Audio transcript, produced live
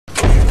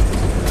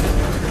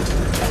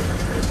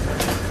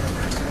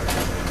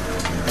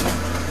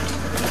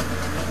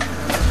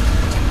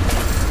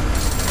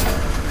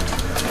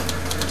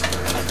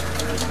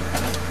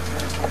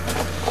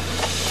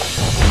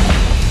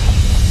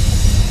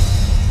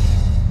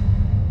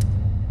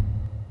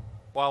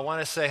Well, I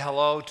want to say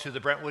hello to the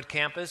Brentwood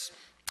campus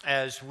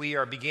as we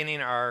are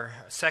beginning our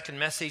second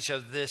message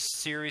of this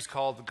series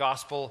called The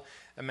Gospel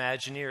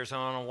Imagineers.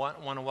 I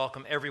want to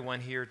welcome everyone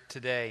here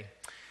today.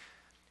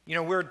 You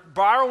know, we're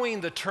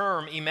borrowing the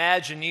term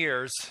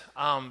Imagineers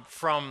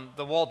from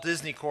the Walt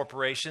Disney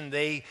Corporation.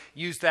 They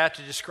use that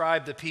to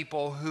describe the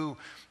people who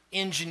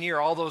engineer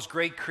all those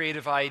great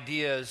creative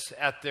ideas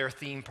at their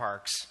theme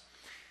parks.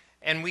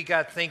 And we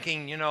got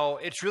thinking, you know,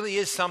 it really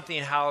is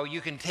something how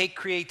you can take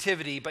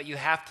creativity, but you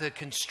have to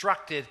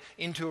construct it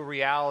into a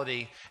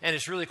reality. And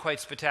it's really quite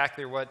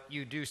spectacular what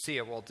you do see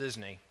at Walt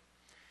Disney.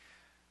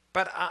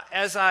 But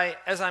as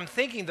I'm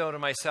thinking, though, to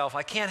myself,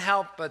 I can't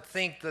help but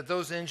think that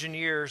those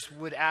engineers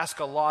would ask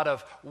a lot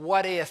of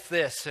what if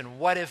this and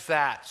what if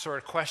that sort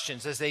of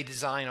questions as they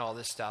design all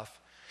this stuff.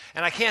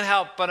 And I can't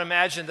help but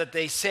imagine that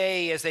they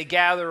say, as they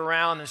gather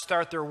around and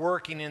start their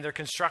working in their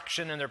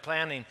construction and their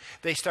planning,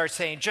 they start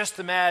saying, just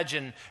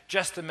imagine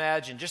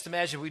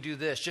if we do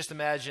this, just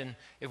imagine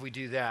if we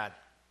do that.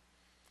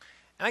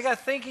 And I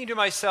got thinking to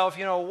myself,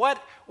 you know,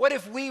 what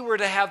if we were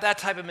to have that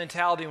type of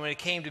mentality when it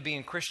came to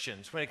being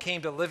Christians, when it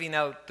came to living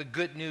out the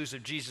good news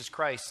of Jesus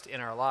Christ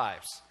in our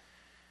lives?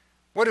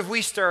 What if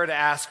we started to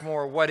ask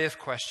more what if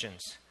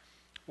questions?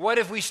 What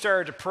if we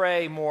started to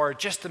pray more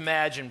just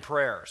imagine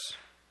prayers?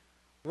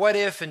 What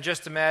if, and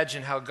just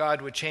imagine how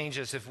God would change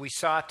us if we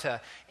sought to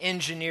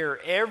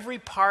engineer every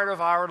part of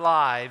our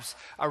lives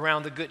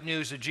around the good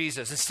news of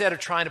Jesus, instead of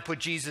trying to put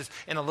Jesus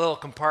in a little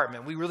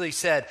compartment. We really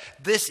said,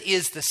 this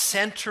is the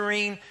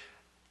centering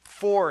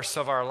force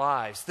of our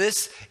lives.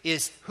 This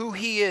is who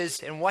he is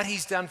and what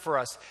he's done for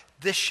us.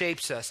 This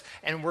shapes us,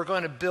 and we're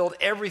going to build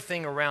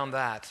everything around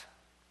that.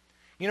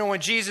 You know,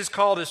 when Jesus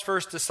called his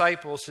first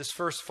disciples, his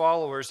first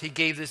followers, he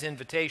gave this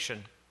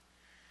invitation.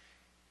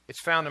 It's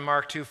found in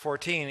Mark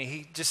 2:14.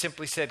 He just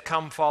simply said,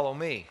 come follow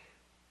me.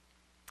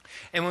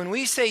 And when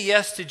we say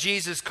yes to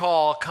Jesus'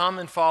 call, come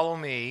and follow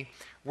me,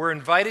 we're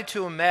invited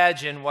to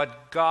imagine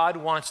what God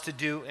wants to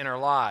do in our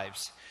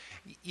lives.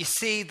 You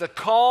see, the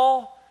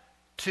call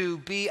to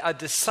be a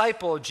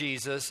disciple of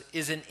Jesus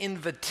is an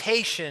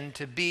invitation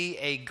to be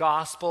a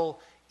gospel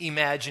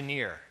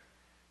imagineer.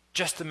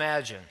 Just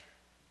imagine.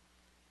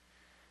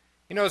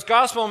 You know, as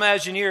gospel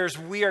imagineers,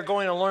 we are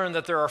going to learn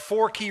that there are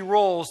 4 key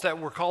roles that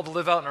we're called to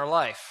live out in our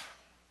life.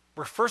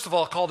 We're first of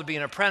all called to be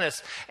an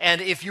apprentice.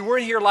 And if you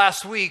weren't here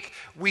last week,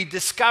 we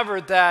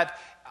discovered that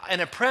an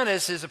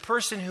apprentice is a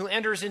person who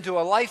enters into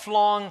a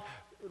lifelong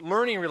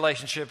learning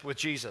relationship with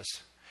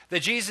Jesus.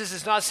 That Jesus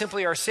is not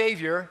simply our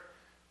Savior,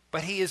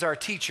 but he is our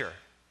teacher.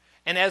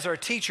 And as our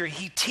teacher,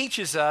 he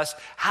teaches us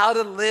how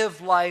to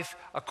live life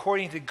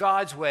according to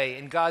God's way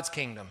in God's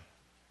kingdom.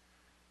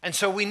 And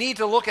so we need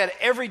to look at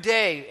every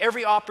day,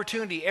 every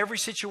opportunity, every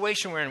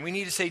situation we're in. We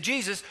need to say,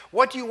 Jesus,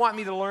 what do you want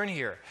me to learn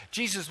here?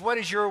 Jesus, what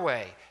is your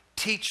way?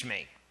 Teach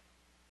me.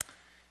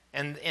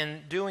 And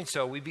in doing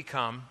so, we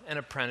become an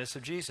apprentice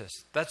of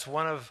Jesus. That's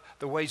one of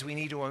the ways we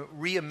need to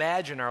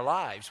reimagine our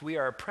lives. We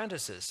are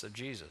apprentices of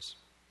Jesus.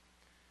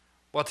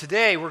 Well,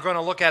 today we're going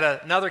to look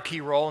at another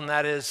key role, and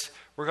that is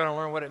we're going to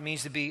learn what it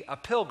means to be a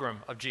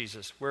pilgrim of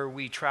Jesus, where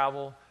we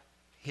travel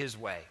his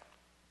way.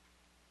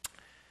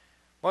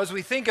 Well, as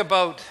we think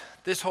about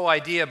this whole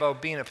idea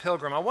about being a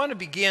pilgrim, I want to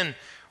begin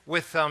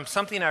with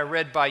something I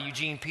read by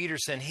Eugene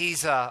Peterson.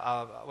 He's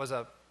was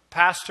a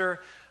pastor,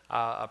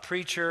 a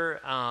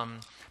preacher,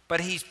 but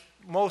he's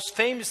most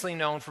famously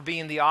known for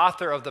being the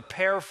author of the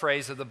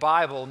paraphrase of the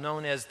Bible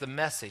known as The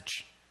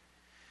Message.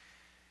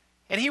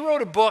 And he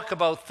wrote a book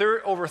about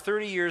over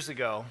 30 years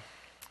ago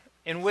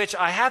in which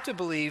I have to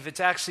believe it's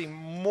actually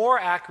more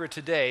accurate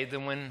today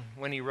than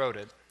when he wrote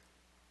it.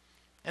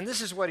 And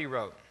this is what he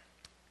wrote.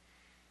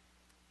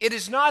 It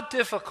is not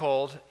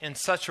difficult in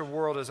such a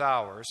world as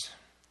ours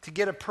to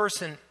get a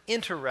person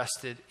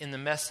interested in the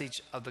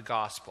message of the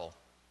gospel.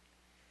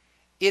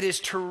 It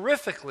is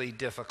terrifically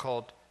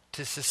difficult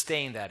to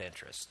sustain that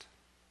interest.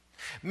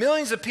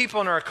 Millions of people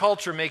in our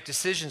culture make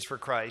decisions for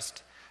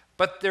Christ,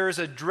 but there is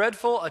a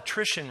dreadful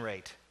attrition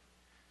rate.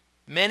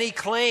 Many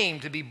claim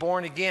to be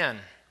born again,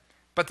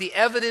 but the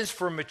evidence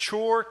for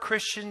mature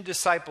Christian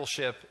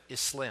discipleship is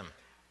slim.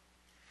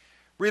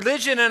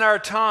 Religion in our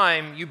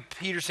time,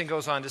 Peterson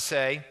goes on to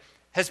say,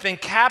 has been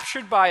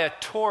captured by a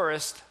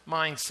tourist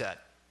mindset.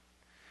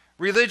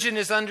 Religion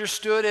is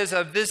understood as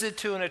a visit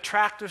to an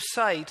attractive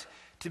site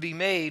to be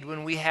made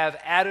when we have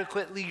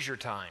adequate leisure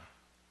time.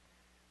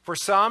 For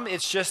some,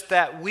 it's just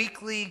that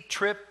weekly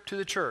trip to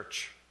the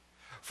church.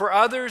 For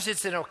others,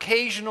 it's an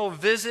occasional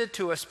visit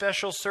to a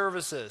special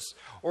services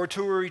or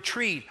to a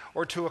retreat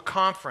or to a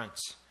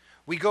conference.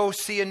 We go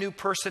see a new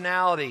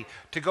personality,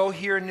 to go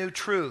hear a new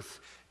truth,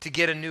 to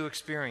get a new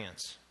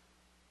experience.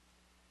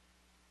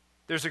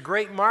 There's a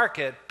great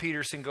market,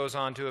 Peterson goes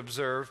on to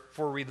observe,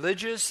 for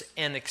religious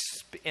and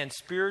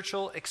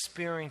spiritual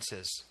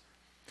experiences.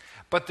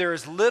 But there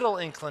is little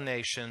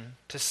inclination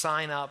to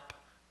sign up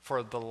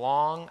for the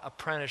long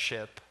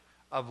apprenticeship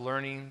of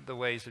learning the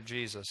ways of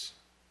Jesus.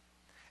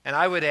 And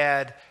I would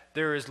add,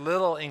 there is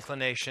little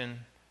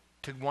inclination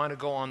to want to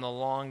go on the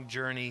long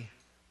journey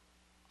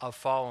of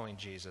following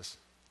Jesus.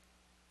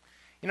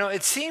 You know,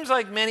 it seems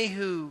like many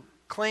who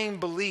claim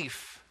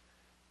belief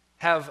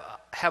have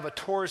a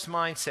tourist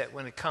mindset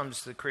when it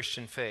comes to the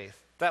Christian faith.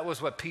 That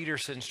was what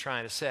Peterson's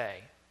trying to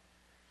say.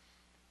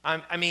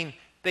 I mean,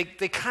 they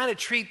kind of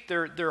treat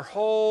their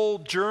whole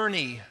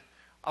journey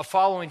of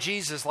following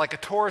Jesus like a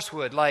tourist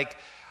would. Like,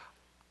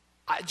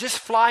 just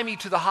fly me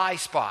to the high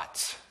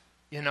spots,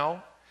 you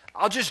know.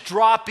 I'll just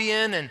drop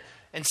in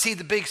and see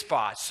the big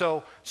spots.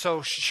 So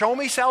show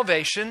me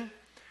salvation.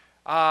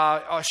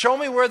 Show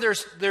me where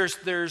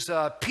there's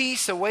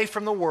peace away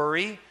from the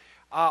worry.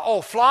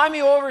 Fly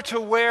me over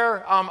to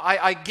where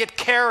I get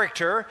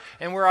character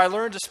and where I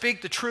learn to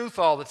speak the truth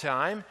all the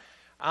time.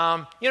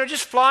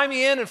 Just fly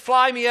me in and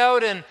fly me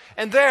out, and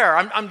there,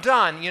 I'm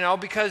done,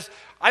 because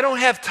I don't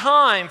have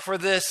time for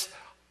this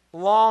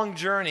long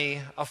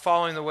journey of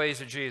following the ways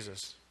of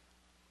Jesus.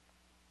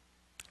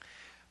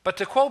 But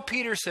to quote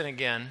Peterson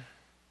again,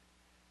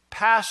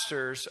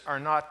 pastors are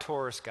not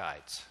tourist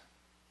guides.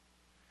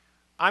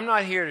 I'm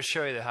not here to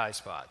show you the high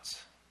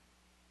spots.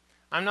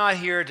 I'm not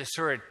here to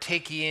sort of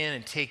take you in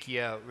and take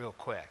you out real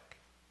quick.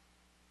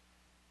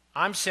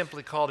 I'm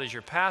simply called as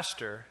your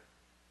pastor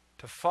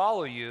to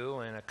follow you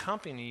and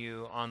accompany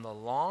you on the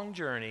long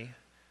journey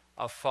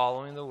of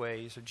following the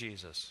ways of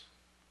Jesus.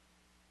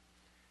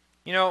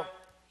 In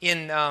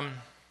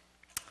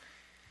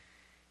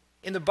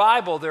the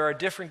Bible, there are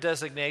different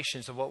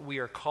designations of what we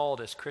are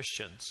called as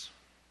Christians.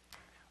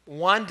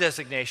 One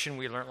designation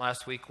we learned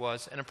last week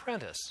was an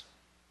apprentice.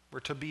 We're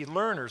to be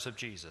learners of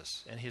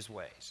Jesus and his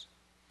ways.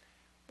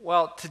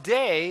 Well,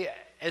 today,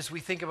 as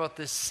we think about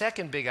this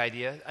second big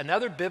idea,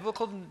 another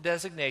biblical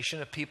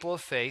designation of people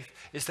of faith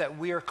is that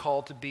we are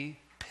called to be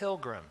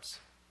pilgrims.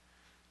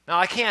 Now,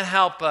 I can't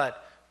help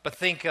but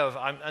think of,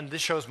 and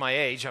this shows my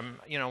age, when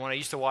I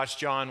used to watch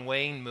John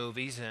Wayne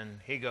movies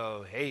and he'd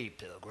go, "Hey,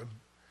 pilgrim."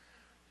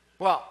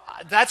 Well,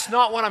 that's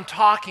not what I'm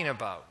talking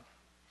about.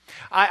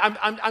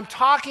 I'm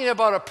talking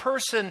about a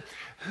person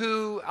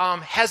who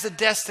has a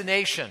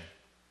destination,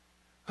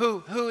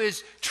 who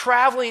is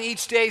traveling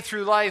each day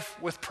through life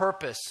with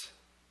purpose.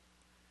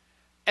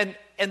 And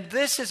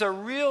this is a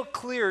real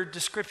clear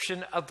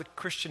description of the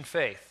Christian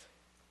faith.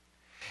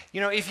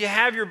 If you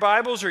have your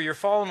Bibles or you're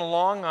following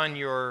along on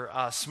your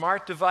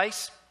smart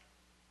device,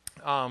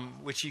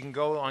 which you can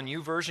go on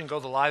YouVersion, go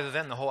to the live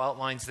event, and the whole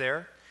outline's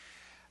there.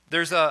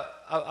 There's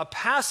a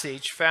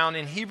passage found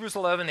in Hebrews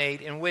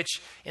 11:8 in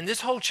which, in this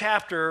whole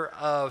chapter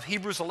of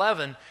Hebrews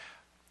 11,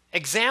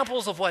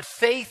 examples of what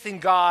faith in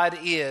God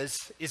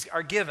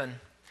are given.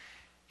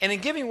 And in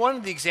giving one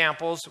of the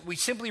examples, we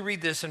simply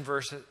read this in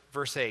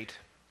verse 8.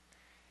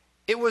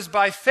 It was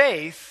by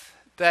faith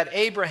that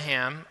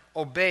Abraham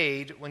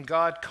obeyed when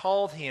God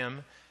called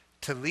him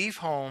to leave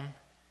home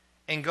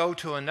and go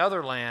to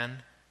another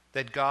land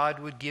that God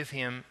would give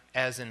him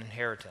as an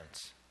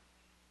inheritance.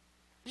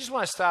 I just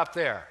want to stop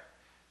there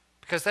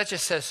because that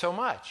just says so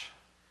much.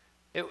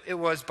 It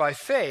was by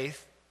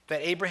faith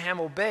that Abraham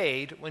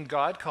obeyed when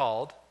God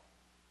called,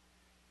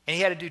 and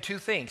he had to do two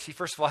things. He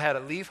first of all had to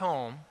leave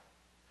home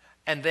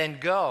and then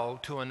go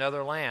to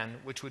another land,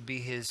 which would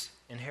be his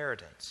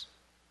inheritance.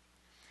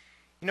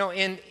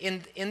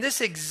 In this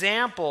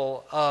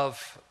example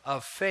of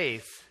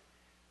faith,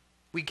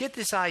 we get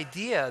this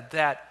idea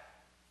that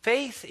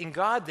faith in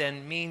God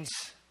then means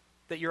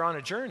that you're on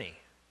a journey.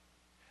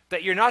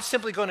 That you're not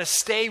simply going to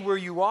stay where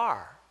you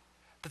are.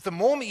 That the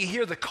moment you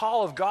hear the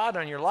call of God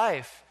on your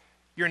life,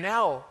 you're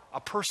now a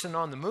person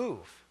on the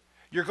move.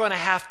 You're going to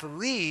have to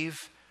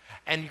leave,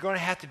 and you're going to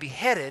have to be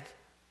headed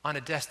on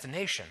a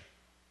destination.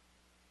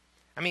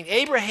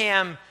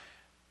 Abraham,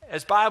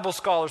 as Bible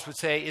scholars would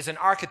say, is an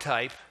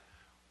archetype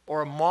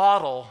or a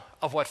model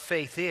of what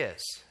faith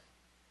is.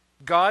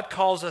 God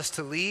calls us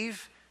to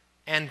leave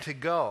and to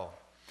go.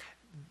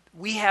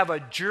 We have a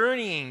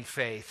journeying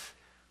faith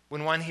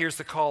when one hears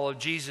the call of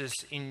Jesus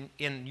in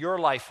your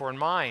life or in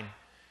mine,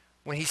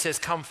 when he says,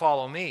 "Come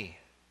follow me."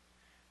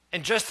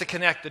 And just to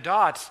connect the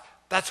dots,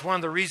 that's one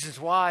of the reasons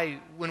why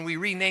when we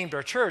renamed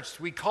our church,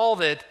 we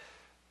called it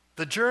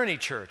the Journey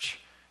Church,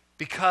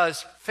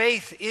 because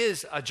faith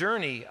is a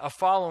journey of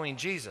following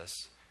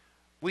Jesus.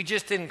 We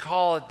just didn't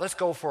call it, "Let's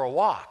go for a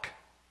walk,"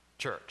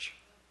 church,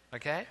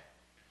 okay?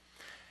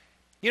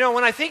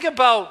 When I think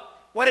about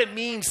what it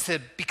means to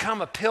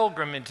become a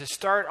pilgrim and to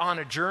start on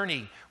a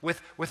journey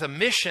with a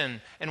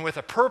mission and with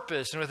a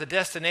purpose and with a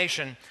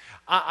destination,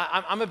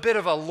 I'm a bit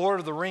of a Lord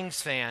of the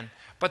Rings fan.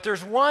 But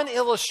there's one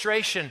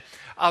illustration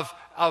of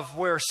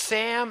where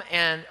Sam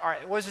and,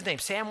 what's his name,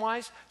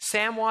 Samwise?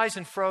 Samwise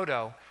and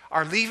Frodo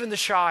are leaving the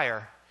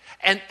Shire.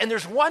 And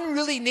there's one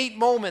really neat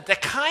moment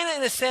that kind of,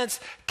 in a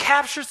sense,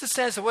 captures the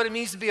sense of what it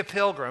means to be a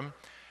pilgrim.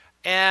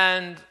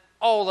 And,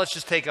 let's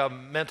just take a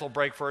mental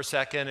break for a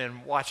second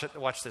and watch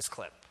this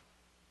clip.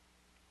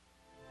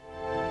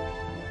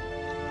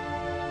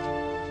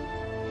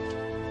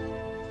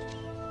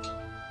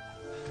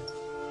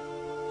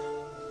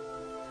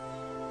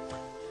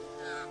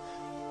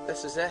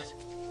 This is it.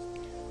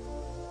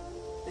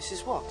 This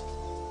is what?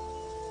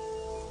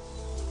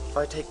 If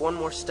I take one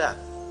more step,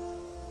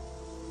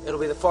 it'll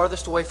be the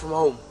farthest away from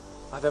home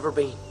I've ever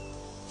been.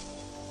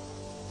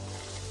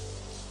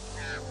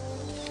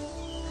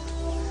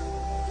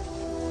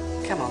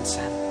 on,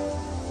 Sam.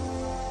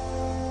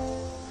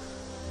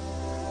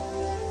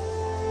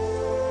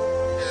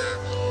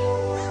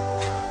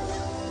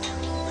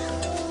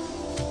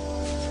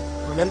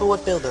 Remember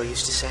what Bilbo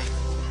used to say?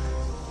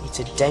 It's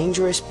a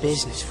dangerous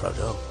business.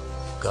 Frodo,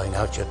 going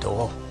out your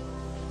door,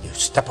 you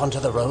step onto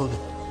the road,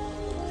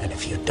 and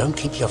if you don't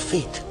keep your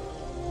feet,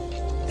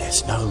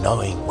 there's no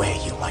knowing where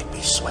you might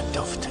be swept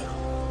off to.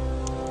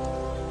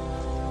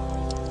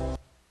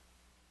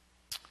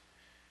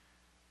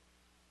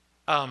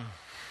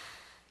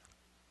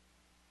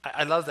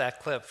 I love that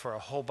clip for a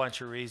whole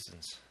bunch of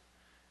reasons.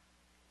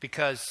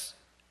 Because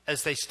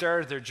as they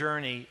started their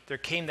journey, there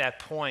came that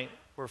point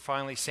where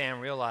finally Sam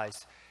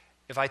realized,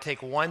 if I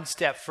take one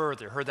step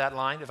further, heard that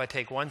line? If I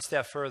take one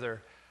step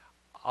further,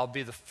 I'll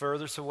be the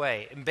furthest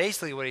away. And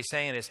basically what he's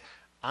saying is,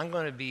 I'm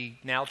going to be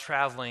now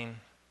traveling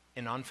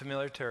in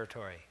unfamiliar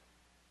territory.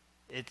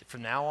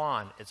 From now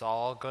on, it's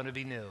all going to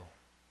be new.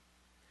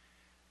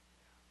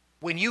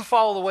 When you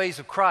follow the ways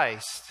of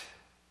Christ,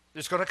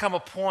 there's going to come a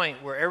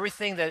point where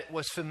everything that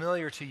was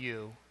familiar to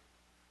you,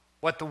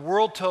 what the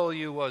world told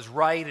you was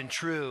right and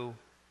true,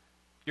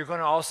 you're going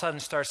to all of a sudden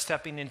start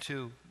stepping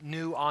into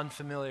new,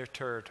 unfamiliar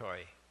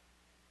territory.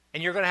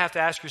 And you're going to have to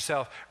ask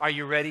yourself, are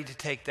you ready to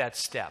take that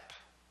step?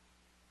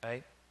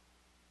 Right?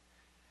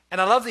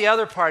 And I love the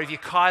other part, if you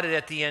caught it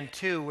at the end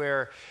too,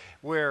 where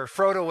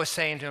Frodo was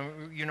saying to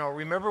him,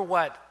 remember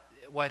what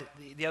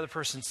the other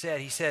person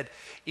said. He said,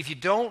 if you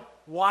don't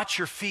watch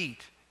your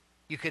feet,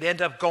 you could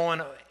end up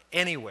going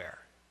anywhere.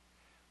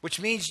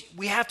 Which means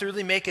we have to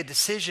really make a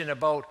decision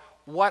about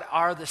what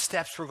are the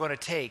steps we're going to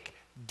take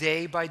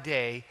day by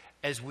day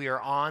as we are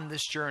on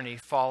this journey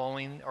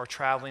following or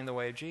traveling the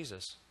way of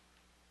Jesus.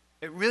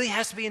 It really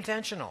has to be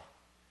intentional.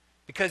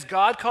 Because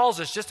God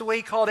calls us, just the way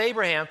he called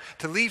Abraham,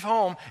 to leave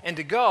home and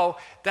to go,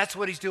 that's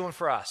what he's doing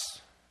for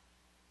us.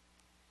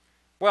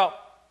 Well,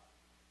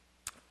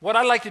 what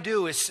I'd like to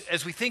do is,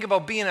 as we think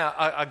about being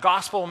a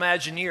gospel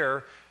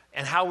Imagineer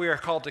and how we are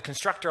called to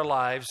construct our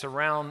lives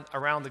around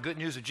the good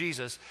news of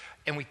Jesus,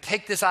 and we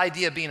take this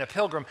idea of being a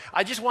pilgrim,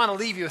 I just want to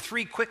leave you with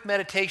 3 quick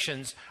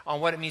meditations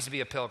on what it means to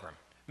be a pilgrim.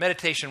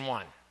 Meditation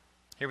 1.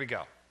 Here we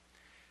go.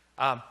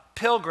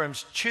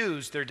 Pilgrims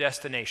choose their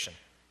destination.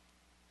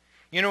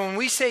 When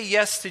we say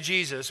yes to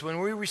Jesus, when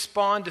we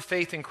respond to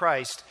faith in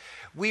Christ,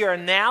 we are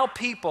now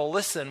people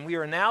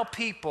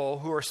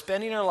who are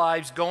spending our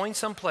lives going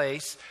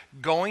someplace,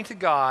 going to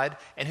God,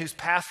 and whose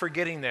path for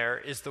getting there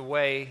is the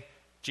way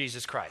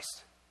Jesus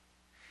Christ.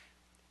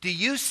 Do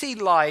you see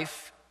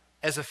life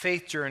as a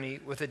faith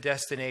journey with a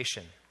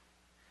destination?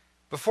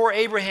 Before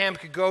Abraham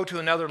could go to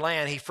another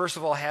land, he first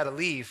of all had to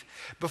leave.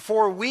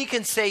 Before we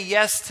can say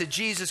yes to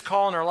Jesus'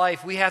 call in our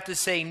life, we have to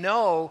say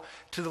no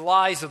to the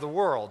lies of the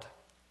world.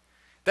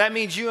 That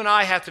means you and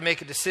I have to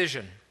make a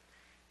decision.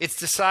 It's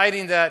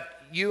deciding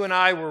that you and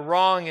I were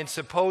wrong in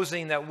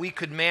supposing that we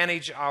could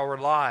manage our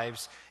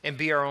lives and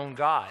be our own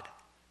God.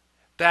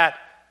 That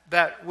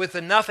with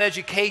enough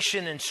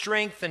education and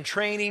strength and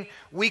training,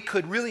 we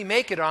could really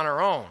make it on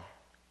our own.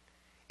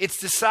 It's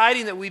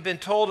deciding that we've been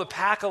told a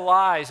pack of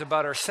lies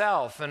about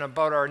ourselves and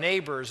about our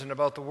neighbors and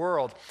about the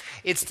world.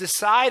 It's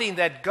deciding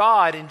that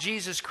God in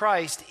Jesus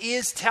Christ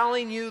is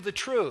telling you the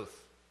truth.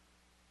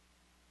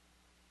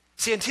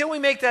 See, until we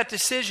make that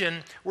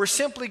decision, we're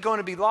simply going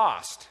to be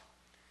lost.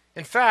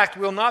 In fact,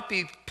 we'll not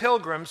be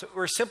pilgrims,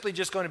 we're simply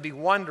just going to be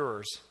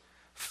wanderers,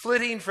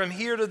 flitting from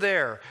here to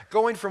there,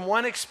 going from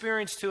one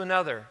experience to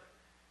another,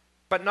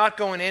 but not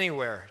going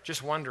anywhere,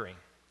 just wandering.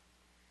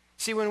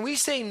 See, when we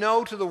say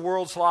no to the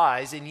world's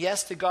lies and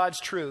yes to God's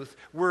truth,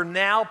 we're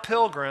now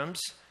pilgrims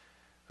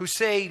who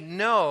say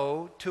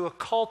no to a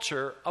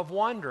culture of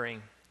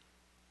wandering.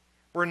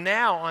 We're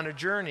now on a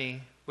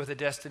journey with a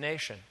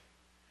destination.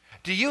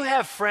 Do you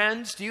have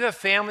friends? Do you have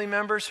family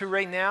members who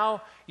right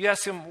now, you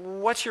ask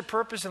them, what's your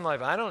purpose in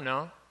life? I don't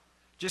know.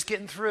 Just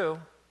getting through.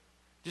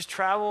 Just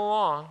travel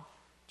along.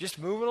 Just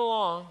moving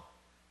along.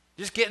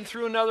 Just getting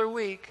through another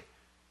week.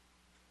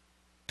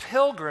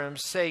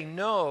 Pilgrims say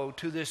no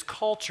to this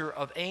culture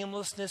of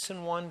aimlessness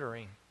and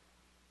wandering.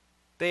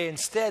 They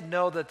instead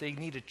know that they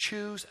need to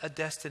choose a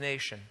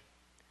destination.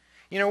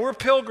 We're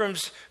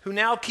pilgrims who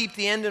now keep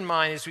the end in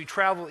mind as we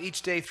travel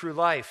each day through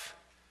life.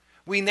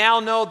 We now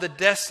know the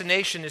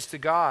destination is to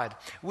God.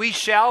 We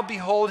shall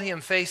behold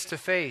him face to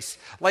face.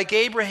 Like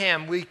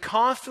Abraham, we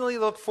confidently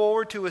look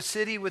forward to a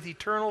city with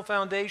eternal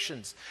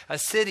foundations, a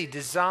city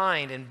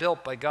designed and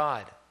built by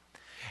God.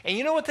 And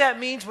you know what that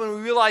means when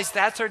we realize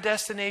that's our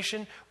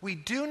destination? We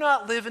do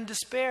not live in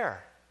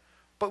despair,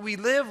 but we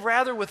live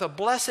rather with a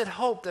blessed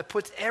hope that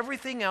puts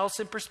everything else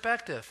in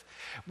perspective.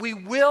 We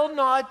will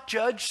not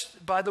judge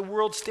by the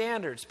world's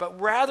standards,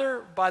 but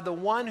rather by the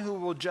one who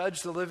will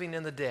judge the living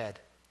and the dead.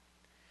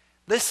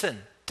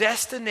 Listen,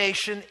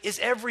 destination is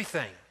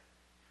everything.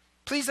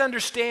 Please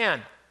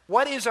understand,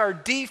 what is our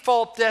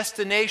default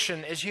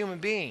destination as human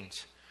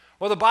beings?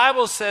 Well, the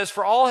Bible says,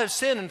 for all have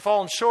sinned and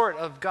fallen short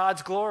of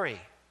God's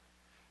glory.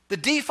 The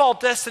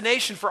default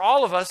destination for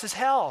all of us is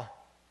hell.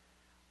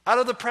 Out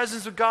of the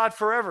presence of God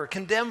forever,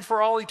 condemned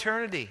for all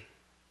eternity.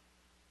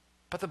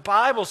 But the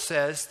Bible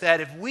says that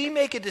if we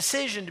make a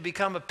decision to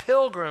become a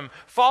pilgrim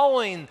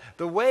following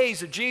the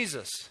ways of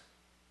Jesus,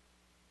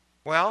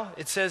 well,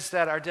 it says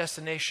that our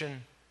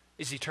destination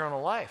is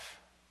eternal life.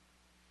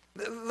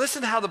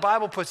 Listen to how the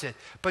Bible puts it.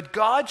 But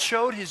God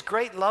showed his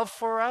great love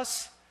for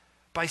us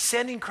by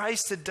sending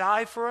Christ to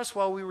die for us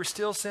while we were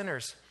still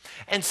sinners.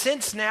 And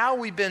since now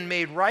we've been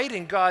made right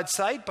in God's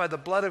sight by the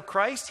blood of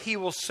Christ, he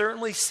will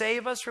certainly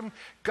save us from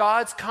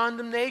God's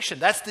condemnation.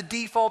 That's the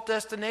default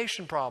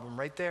destination problem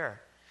right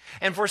there.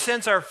 And for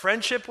since our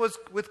friendship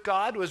with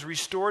God was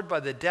restored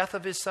by the death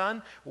of his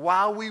Son,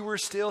 while we were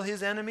still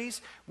his enemies,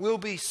 we'll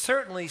be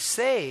certainly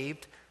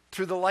saved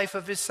through the life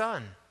of his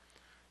Son.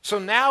 So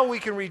now we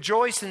can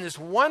rejoice in this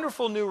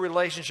wonderful new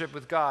relationship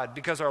with God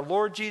because our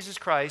Lord Jesus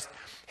Christ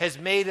has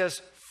made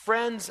us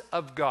friends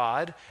of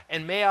God,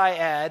 and may I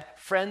add,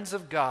 friends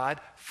of God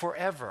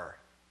forever.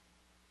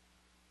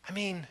 I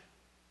mean,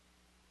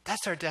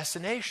 that's our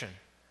destination.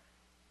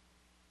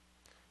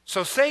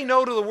 So say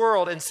no to the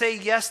world and say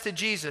yes to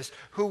Jesus,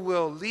 who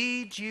will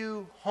lead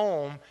you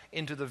home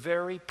into the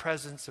very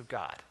presence of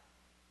God.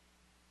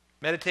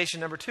 Meditation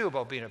number 2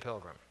 about being a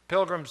pilgrim.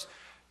 Pilgrims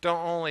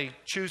don't only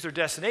choose their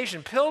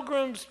destination,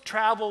 pilgrims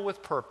travel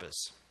with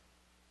purpose.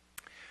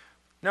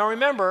 Now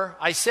remember,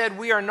 I said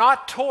we are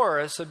not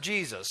tourists of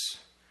Jesus.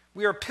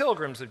 We are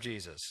pilgrims of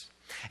Jesus.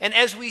 And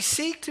as we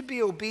seek to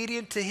be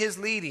obedient to his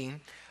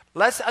leading,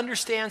 let's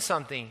understand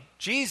something.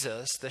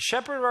 Jesus, the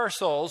shepherd of our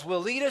souls, will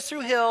lead us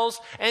through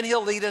hills and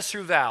he'll lead us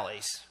through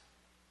valleys.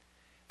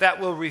 That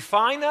will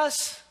refine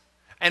us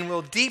and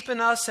will deepen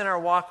us in our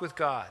walk with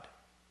God.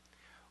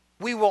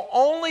 We will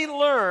only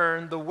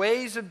learn the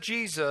ways of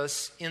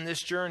Jesus in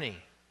this journey.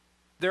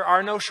 There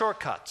are no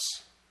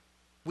shortcuts.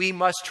 We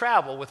must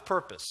travel with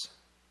purpose.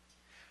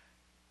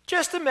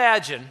 Just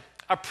imagine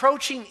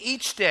approaching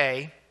each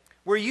day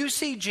where you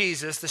see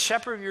Jesus, the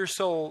shepherd of your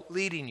soul,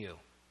 leading you.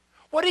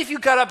 What if you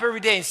got up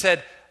every day and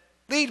said,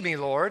 "Lead me,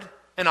 Lord,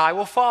 and I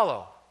will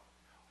follow"?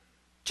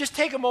 Just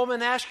take a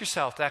moment and ask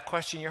yourself that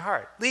question in your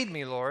heart. Lead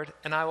me, Lord,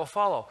 and I will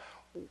follow.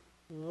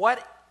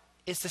 What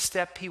is the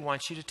step he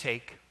wants you to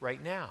take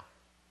right now?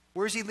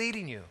 Where's he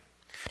leading you?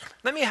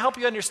 Let me help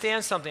you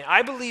understand something.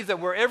 I believe that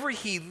wherever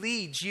he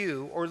leads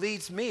you or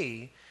leads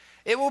me,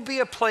 it will be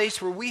a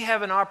place where we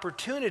have an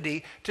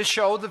opportunity to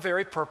show the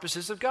very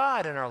purposes of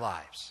God in our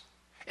lives.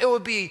 It will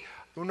be,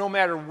 no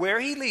matter where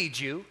he leads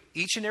you,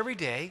 each and every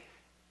day,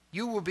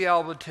 you will be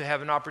able to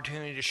have an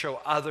opportunity to show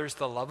others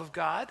the love of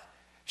God,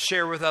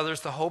 share with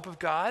others the hope of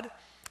God,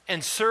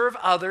 and serve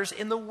others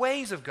in the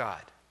ways of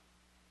God.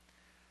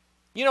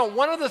 You know,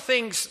 one of the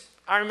things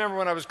I remember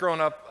when I was growing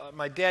up,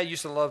 my dad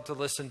used to love to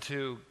listen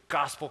to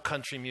gospel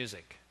country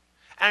music.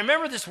 And I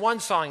remember this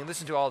one song he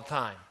listened to all the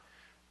time.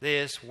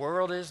 "This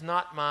world is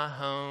not my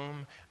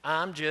home,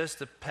 I'm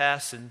just a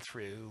passing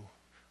through.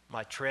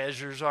 My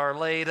treasures are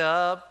laid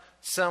up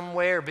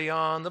somewhere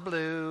beyond the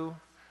blue.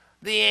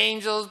 The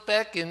angels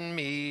beckon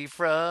me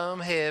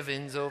from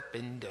heaven's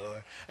open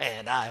door,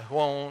 and I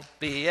won't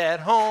be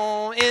at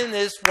home in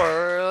this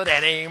world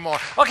anymore."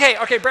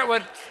 Okay,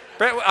 Brentwood,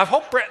 I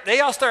hope they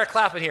all start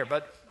clapping here,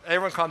 but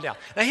everyone calm down.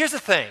 Now here's the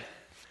thing.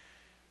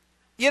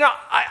 You know,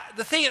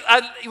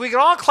 we can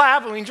all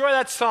clap and we enjoy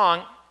that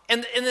song,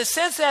 and in the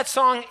sense that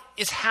song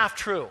is half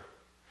true.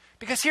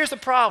 Because here's the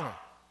problem.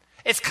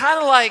 It's kind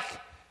of like,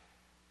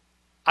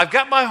 I've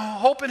got my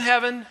hope in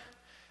heaven,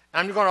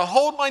 and I'm going to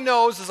hold my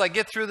nose as I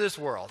get through this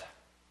world.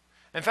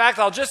 In fact,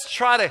 I'll just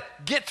try to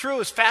get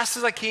through as fast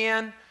as I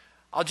can.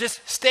 I'll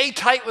just stay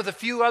tight with a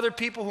few other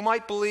people who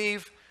might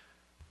believe,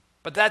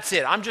 but that's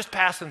it. I'm just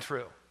passing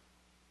through.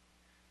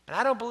 And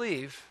I don't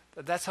believe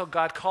that that's how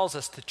God calls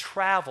us to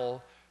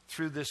travel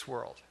through this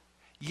world.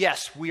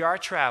 Yes, we are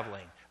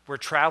traveling. We're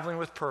traveling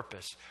with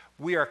purpose.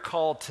 We are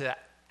called to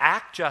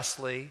act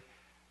justly,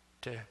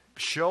 to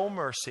show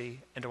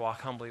mercy, and to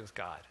walk humbly with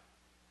God.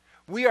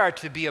 We are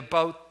to be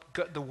about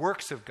the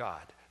works of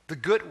God, the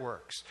good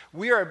works.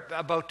 We are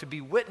about to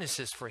be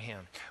witnesses for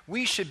him.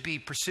 We should be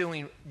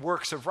pursuing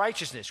works of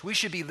righteousness. We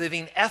should be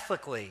living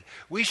ethically.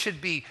 We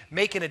should be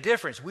making a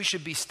difference. We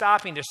should be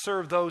stopping to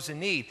serve those in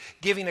need,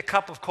 giving a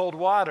cup of cold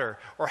water,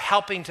 or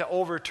helping to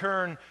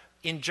overturn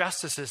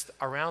injustices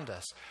around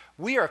us.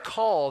 We are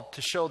called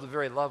to show the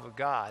very love of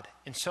God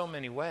in so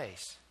many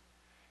ways.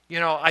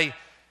 You know,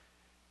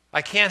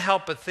 I can't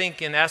help but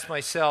think and ask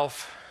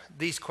myself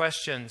these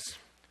questions.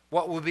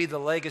 What will be the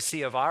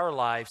legacy of our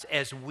lives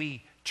as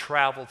we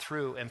travel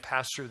through and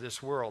pass through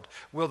this world?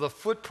 Will the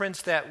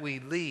footprints that we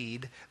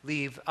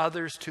leave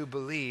others to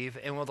believe,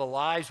 and will the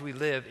lives we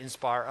live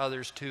inspire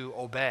others to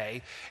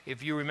obey?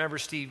 If you remember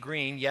Steve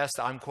Green, yes,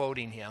 I'm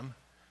quoting him,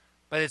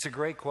 but it's a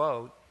great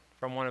quote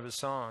from one of his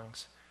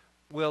songs.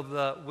 Will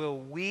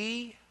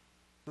we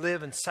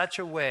live in such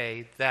a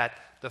way that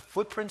the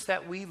footprints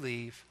that we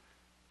leave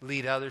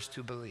lead others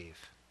to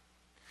believe?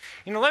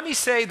 You know, let me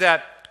say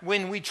that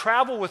when we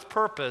travel with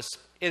purpose,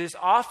 it is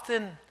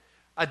often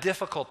a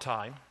difficult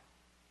time,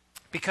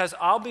 because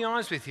I'll be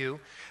honest with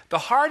you, the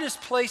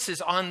hardest places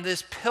on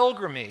this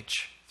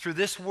pilgrimage through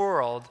this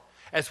world,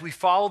 as we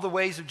follow the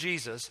ways of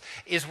Jesus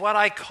is what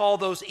I call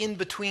those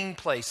in-between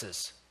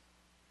places,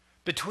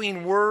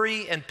 between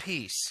worry and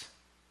peace,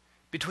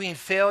 between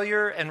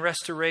failure and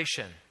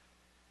restoration,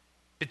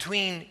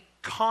 between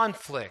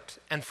conflict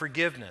and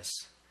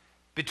forgiveness,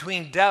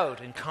 between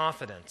doubt and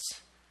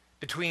confidence,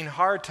 between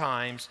hard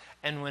times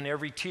and when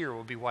every tear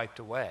will be wiped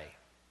away.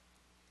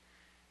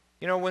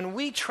 You know, when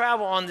we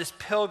travel on this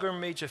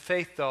pilgrimage of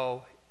faith,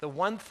 though, the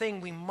one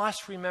thing we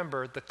must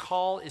remember, the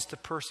call is to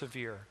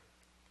persevere.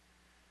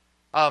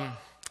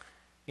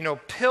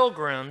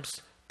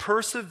 Pilgrims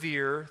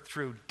persevere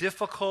through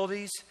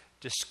difficulties,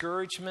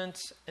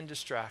 discouragements, and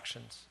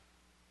distractions.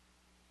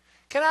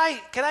 Can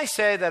I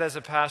say that as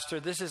a pastor,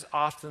 this is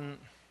often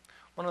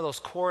one of those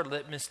core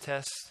litmus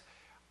tests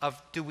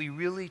of, do we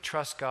really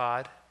trust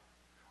God,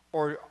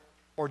 or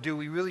do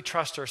we really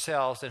trust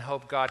ourselves and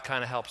hope God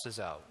kind of helps us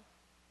out?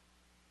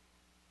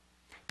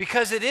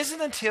 Because it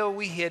isn't until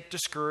we hit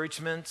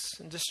discouragements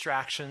and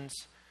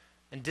distractions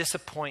and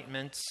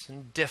disappointments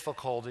and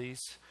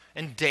difficulties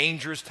and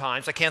dangerous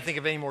times. I can't think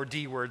of any more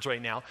D words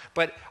right now.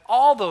 But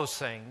all those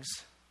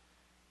things,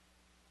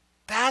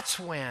 that's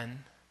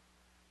when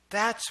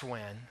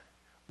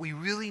we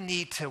really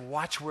need to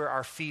watch where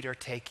our feet are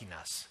taking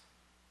us.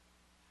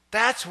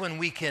 That's when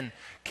we can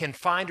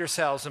find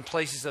ourselves in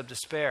places of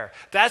despair.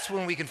 That's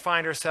when we can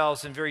find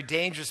ourselves in very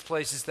dangerous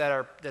places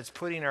that's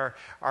putting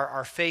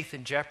our faith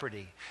in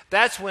jeopardy.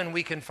 That's when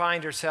we can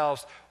find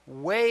ourselves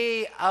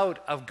way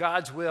out of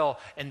God's will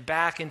and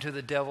back into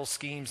the devil's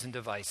schemes and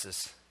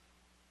devices.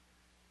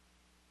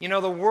 You know,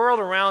 the world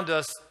around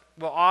us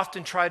will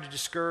often try to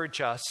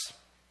discourage us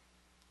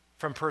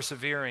from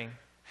persevering.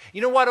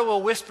 You know what it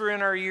will whisper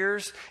in our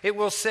ears? It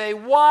will say,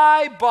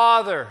 "Why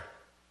bother?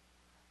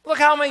 Look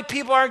how many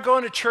people aren't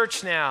going to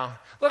church now.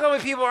 Look how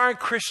many people aren't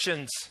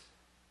Christians.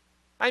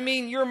 I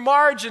mean, you're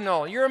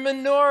marginal. You're a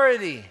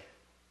minority.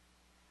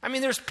 I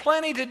mean, there's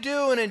plenty to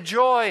do and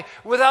enjoy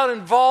without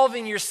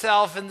involving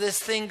yourself in this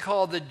thing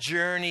called the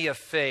journey of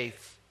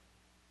faith."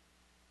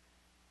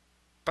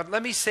 But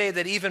let me say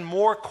that even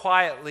more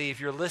quietly, if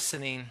you're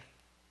listening,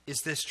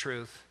 is this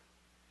truth.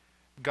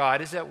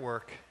 God is at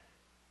work.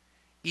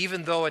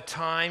 Even though at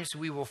times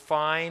we will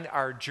find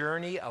our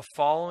journey of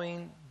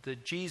following the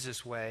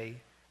Jesus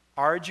way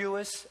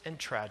arduous and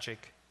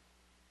tragic.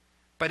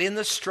 But in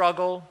the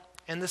struggle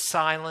and the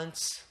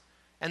silence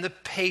and the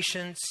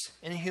patience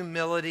and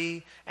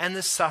humility and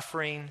the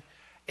suffering,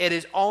 it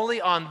is only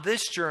on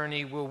this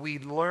journey will we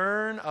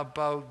learn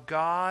about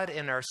God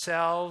and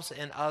ourselves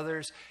and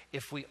others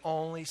if we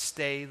only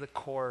stay the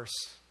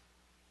course.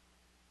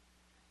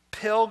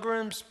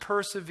 Pilgrims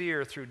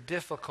persevere through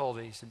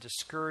difficulties and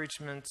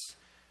discouragements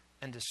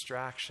and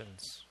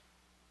distractions.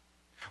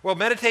 Well,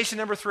 meditation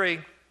number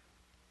 3.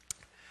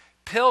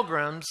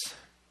 Pilgrims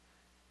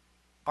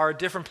are at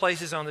different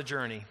places on the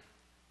journey.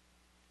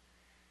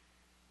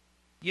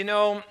 You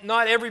know,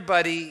 not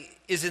everybody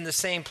is in the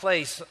same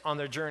place on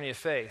their journey of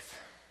faith.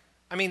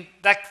 I mean,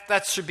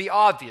 that should be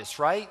obvious,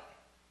 right?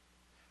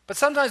 But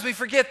sometimes we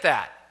forget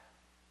that.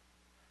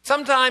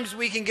 Sometimes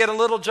we can get a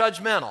little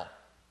judgmental.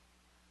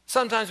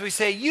 Sometimes we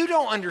say, "You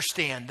don't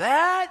understand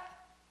that.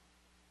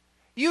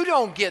 You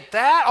don't get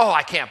that. Oh,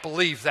 I can't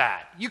believe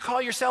that. You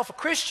call yourself a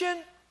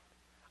Christian?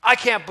 I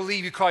can't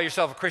believe you call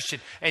yourself a Christian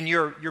and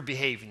you're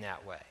behaving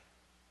that way."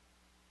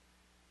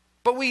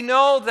 But we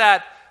know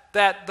that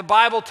the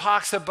Bible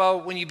talks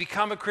about when you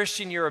become a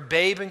Christian, you're a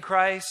babe in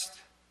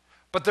Christ.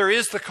 But there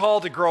is the call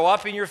to grow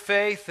up in your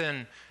faith.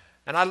 And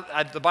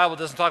the Bible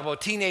doesn't talk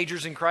about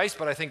teenagers in Christ,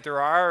 but I think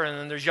there are. And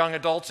then there's young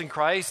adults in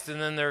Christ.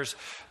 And then there's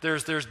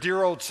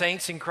dear old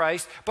saints in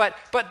Christ. But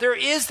there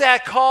is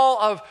that call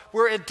of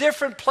we're at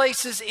different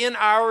places in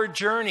our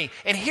journey.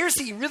 And here's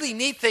the really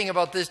neat thing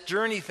about this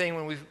journey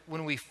thing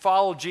when we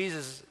follow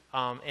Jesus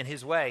in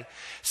his way.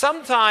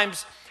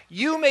 Sometimes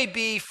you may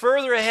be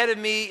further ahead of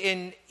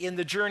me in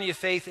the journey of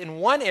faith in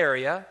one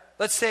area.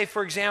 Let's say,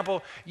 for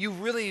example,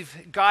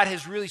 God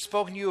has really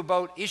spoken to you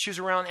about issues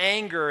around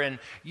anger, and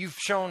you've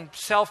shown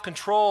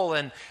self-control,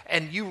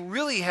 and you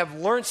really have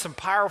learned some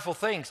powerful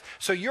things.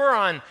 So you're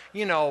on,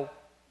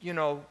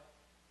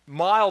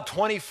 mile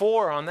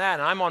 24 on that,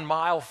 and I'm on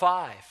mile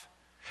 5.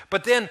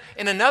 But then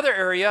in another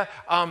area,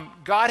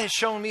 God has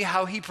shown me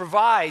how he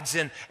provides,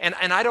 and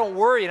I don't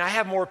worry, and I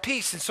have more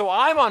peace. And so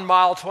I'm on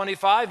mile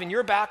 25, and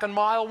you're back on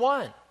mile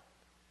 1.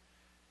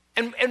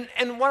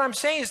 And what I'm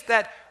saying is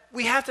that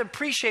we have to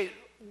appreciate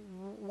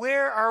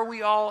where are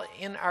we all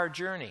in our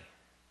journey.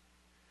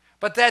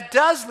 But that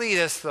does lead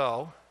us,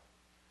 though,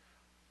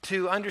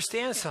 to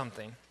understand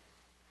something.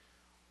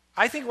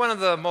 I think one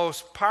of the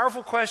most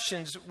powerful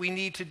questions we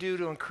need to do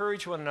to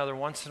encourage one another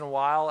once in a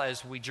while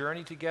as we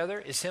journey together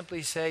is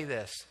simply say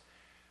this: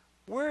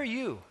 where are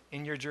you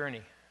in your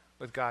journey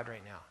with God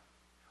right now?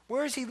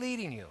 Where is he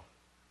leading you?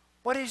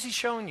 What has he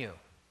shown you?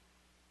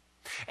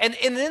 And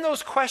in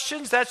those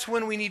questions, that's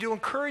when we need to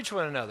encourage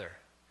one another.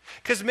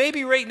 Because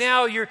maybe right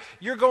now you're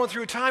going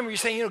through a time where you're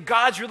saying,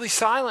 God's really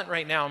silent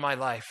right now in my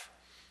life.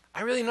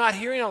 I'm really not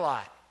hearing a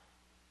lot.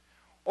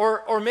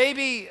 Or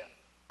maybe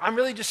I'm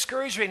really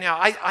discouraged right now.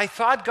 I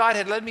thought God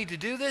had led me to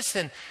do this,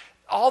 and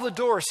all the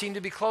doors seem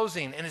to be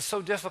closing, and it's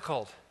so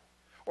difficult.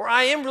 Or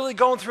I am really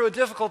going through a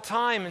difficult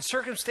time, and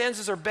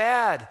circumstances are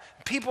bad.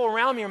 People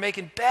around me are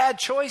making bad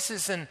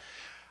choices, and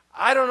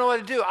I don't know what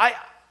to do.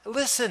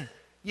 Listen,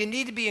 you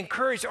need to be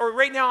encouraged. Or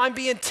right now, I'm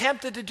being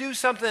tempted to do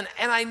something,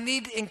 and I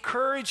need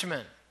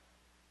encouragement.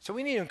 So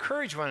we need to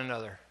encourage one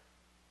another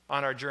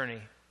on our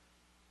journey.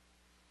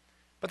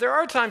 But there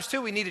are times,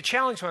 too, we need to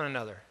challenge one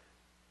another.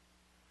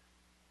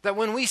 That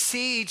when we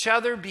see each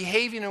other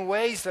behaving in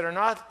ways that are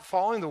not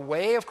following the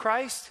way of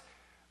Christ,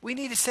 we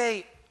need to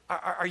say,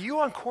 are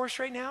you on course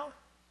right now?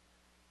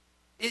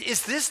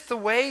 Is this the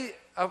way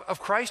of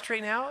Christ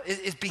right now?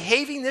 Is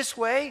behaving this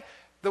way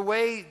the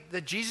way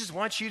that Jesus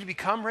wants you to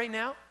become right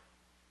now?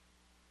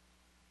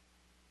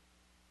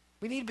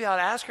 We need to be able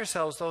to ask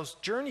ourselves those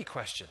journey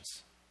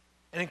questions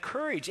and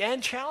encourage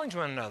and challenge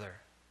one another.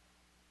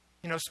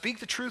 Speak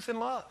the truth in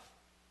love.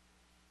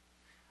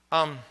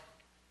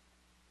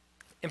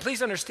 And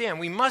please understand,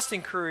 we must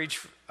encourage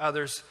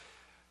others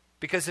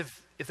because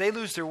if they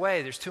lose their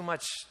way, there's too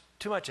much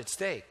at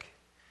stake.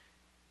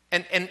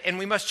 And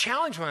we must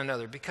challenge one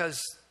another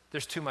because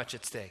there's too much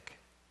at stake.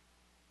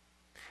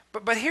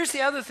 But here's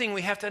the other thing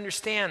we have to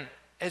understand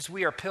as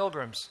we are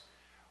pilgrims.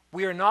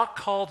 We are not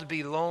called to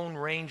be Lone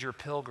Ranger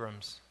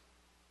pilgrims.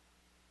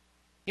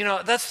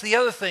 That's the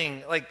other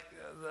thing.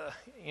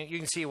 You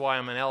can see why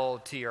I'm an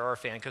LTR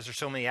fan, because there's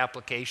so many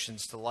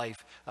applications to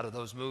life out of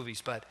those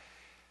movies. But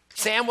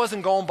Sam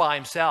wasn't going by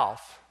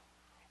himself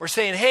or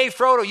saying, hey,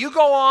 Frodo, you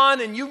go on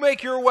and you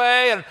make your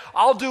way and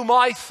I'll do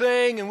my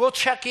thing and we'll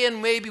check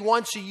in maybe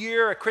once a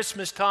year at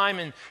Christmas time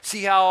and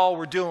see how all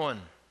we're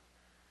doing.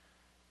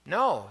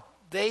 No,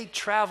 they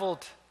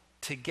traveled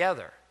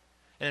together.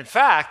 And in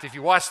fact, if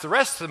you watch the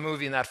rest of the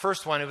movie in that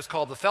first one, it was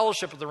called The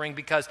Fellowship of the Ring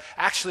because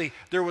actually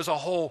there was a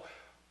whole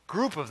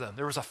group of them.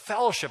 There was a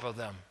fellowship of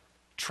them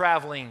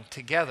traveling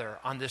together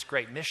on this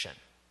great mission.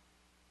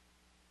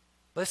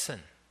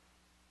 Listen,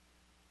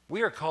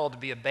 we are called to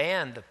be a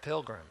band of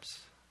pilgrims,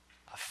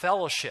 a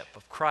fellowship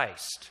of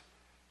Christ,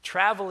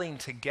 traveling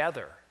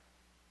together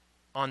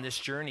on this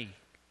journey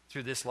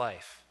through this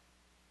life.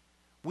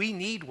 We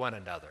need one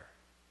another.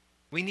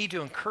 We need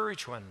to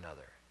encourage one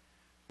another.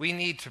 We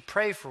need to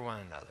pray for one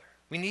another.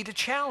 We need to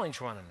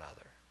challenge one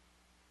another.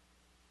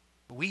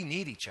 We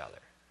need each other.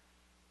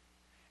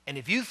 And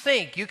if you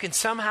think you can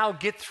somehow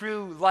get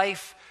through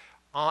life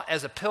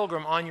as a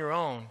pilgrim on your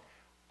own,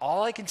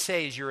 all I can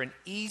say is you're an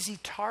easy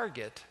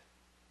target.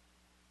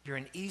 You're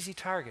an easy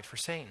target for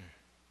Satan.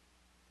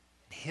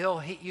 He'll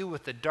hit you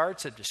with the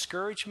darts of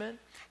discouragement.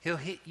 He'll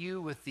hit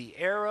you with the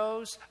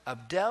arrows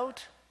of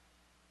doubt.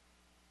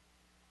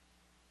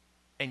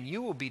 And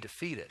you will be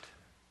defeated.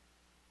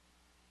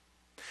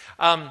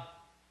 And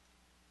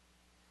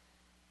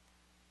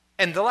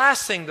the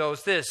last thing, though,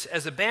 is this.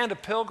 As a band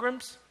of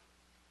pilgrims,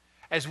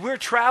 as we're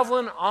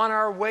traveling on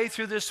our way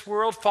through this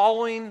world,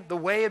 following the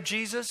way of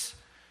Jesus,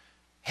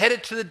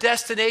 headed to the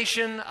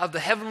destination of the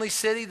heavenly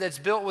city that's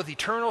built with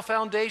eternal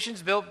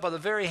foundations, built by the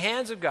very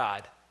hands of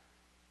God.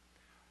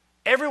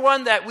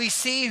 Everyone that we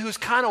see who's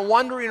kind of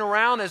wandering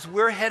around as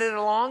we're headed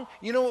along,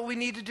 you know what we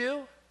need to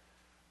do?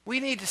 We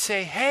need to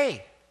say,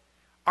 hey,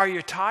 are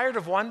you tired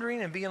of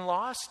wandering and being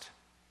lost?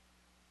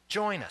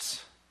 Join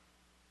us.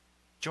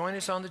 Join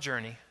us on the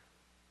journey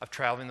of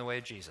traveling the way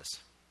of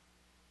Jesus.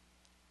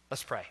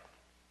 Let's pray.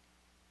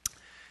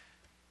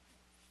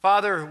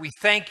 Father, we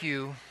thank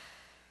you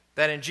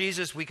that in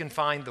Jesus we can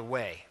find the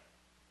way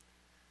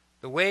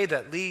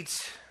that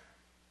leads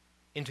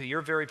into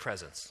your very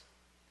presence.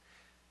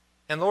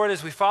 And Lord,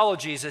 as we follow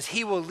Jesus,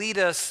 he will lead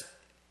us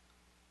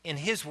in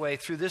his way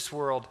through this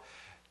world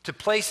to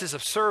places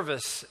of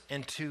service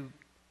and to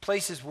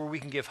places where we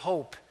can give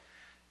hope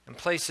and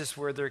places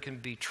where there can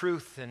be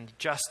truth and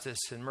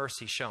justice and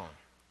mercy shown.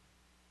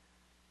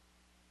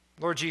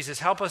 Lord Jesus,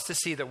 help us to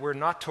see that we're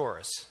not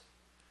tourists,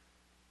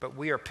 but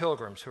we are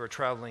pilgrims who are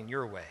traveling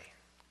your way.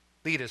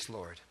 Lead us,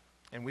 Lord,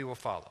 and we will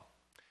follow.